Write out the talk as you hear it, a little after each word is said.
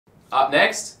Up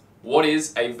next, what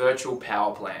is a virtual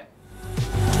power plant?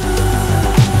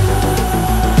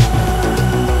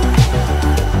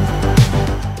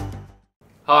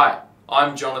 Hi,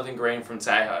 I'm Jonathan Green from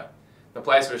Teho, the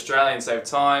place where Australians save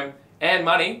time and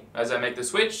money as they make the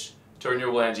switch to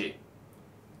renewable energy.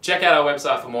 Check out our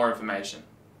website for more information.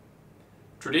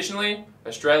 Traditionally,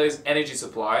 Australia's energy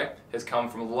supply has come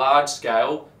from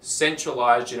large-scale,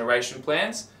 centralised generation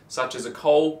plants such as a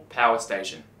coal power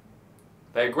station.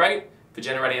 They are great for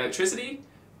generating electricity,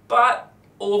 but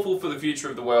awful for the future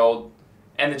of the world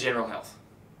and the general health.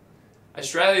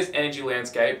 Australia's energy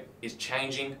landscape is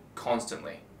changing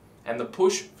constantly, and the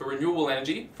push for renewable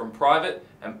energy from private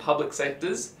and public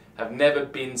sectors have never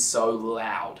been so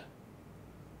loud.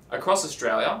 Across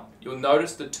Australia, you'll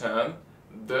notice the term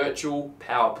virtual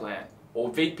power plant,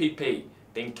 or VPP,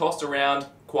 being tossed around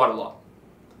quite a lot.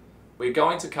 We're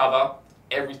going to cover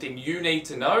everything you need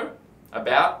to know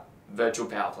about virtual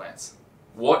power plants.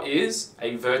 What is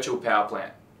a virtual power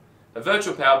plant? A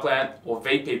virtual power plant, or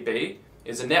VPP,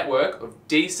 is a network of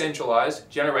decentralised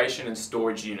generation and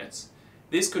storage units.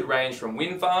 This could range from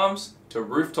wind farms to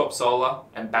rooftop solar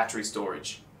and battery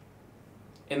storage.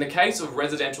 In the case of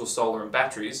residential solar and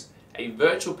batteries, a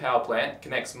virtual power plant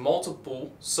connects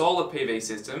multiple solar PV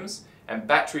systems and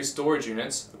battery storage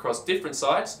units across different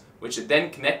sites, which are then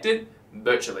connected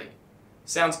virtually.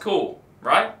 Sounds cool,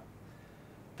 right?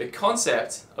 The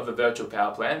concept of a virtual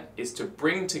power plant is to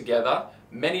bring together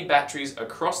many batteries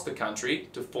across the country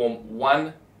to form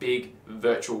one big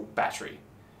virtual battery.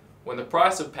 When the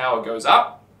price of power goes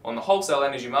up on the wholesale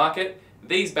energy market,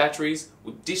 these batteries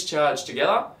will discharge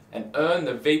together and earn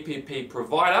the VPP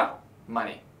provider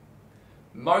money.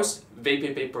 Most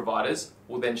VPP providers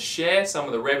will then share some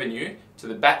of the revenue to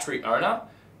the battery owner,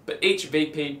 but each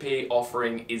VPP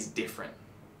offering is different.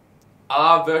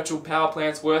 Are virtual power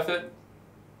plants worth it?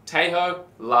 Teho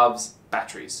loves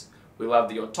batteries. We love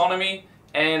the autonomy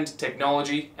and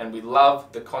technology, and we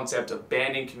love the concept of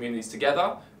banding communities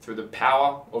together through the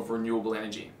power of renewable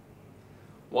energy.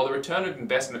 While the return of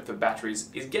investment for batteries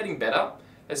is getting better,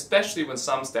 especially when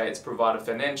some states provide a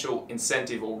financial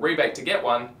incentive or rebate to get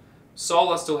one,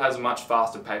 solar still has a much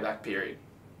faster payback period.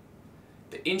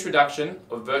 The introduction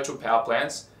of virtual power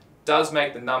plants does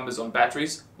make the numbers on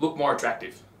batteries look more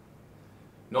attractive.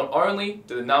 Not only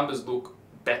do the numbers look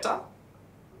better,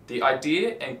 the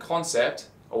idea and concept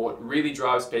are what really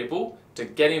drives people to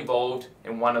get involved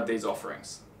in one of these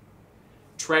offerings.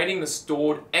 Trading the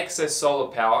stored excess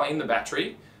solar power in the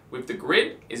battery with the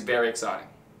grid is very exciting.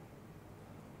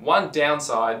 One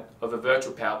downside of a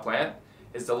virtual power plant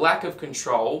is the lack of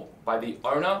control by the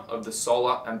owner of the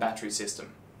solar and battery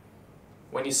system.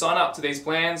 When you sign up to these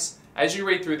plans, as you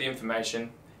read through the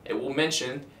information, it will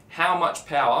mention how much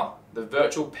power the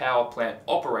virtual power plant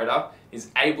operator is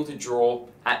able to draw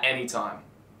at any time.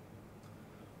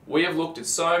 We have looked at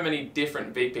so many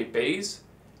different VPPs,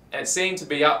 and it seemed to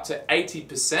be up to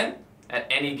 80% at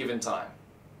any given time.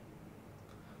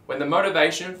 When the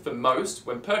motivation for most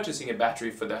when purchasing a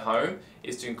battery for their home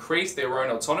is to increase their own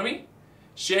autonomy,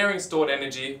 sharing stored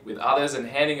energy with others and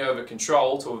handing over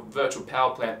control to a virtual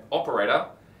power plant operator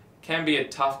can be a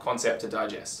tough concept to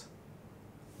digest.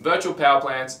 Virtual power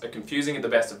plants are confusing at the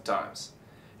best of times,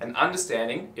 and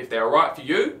understanding if they are right for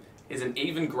you is an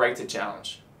even greater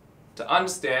challenge. To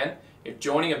understand if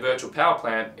joining a virtual power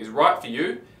plant is right for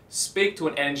you, speak to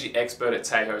an energy expert at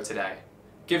Teho today.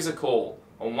 Give us a call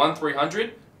on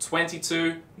 1300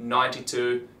 22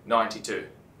 92 92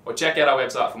 or check out our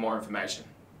website for more information.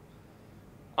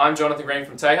 I'm Jonathan Green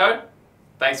from Teho.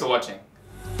 Thanks for watching.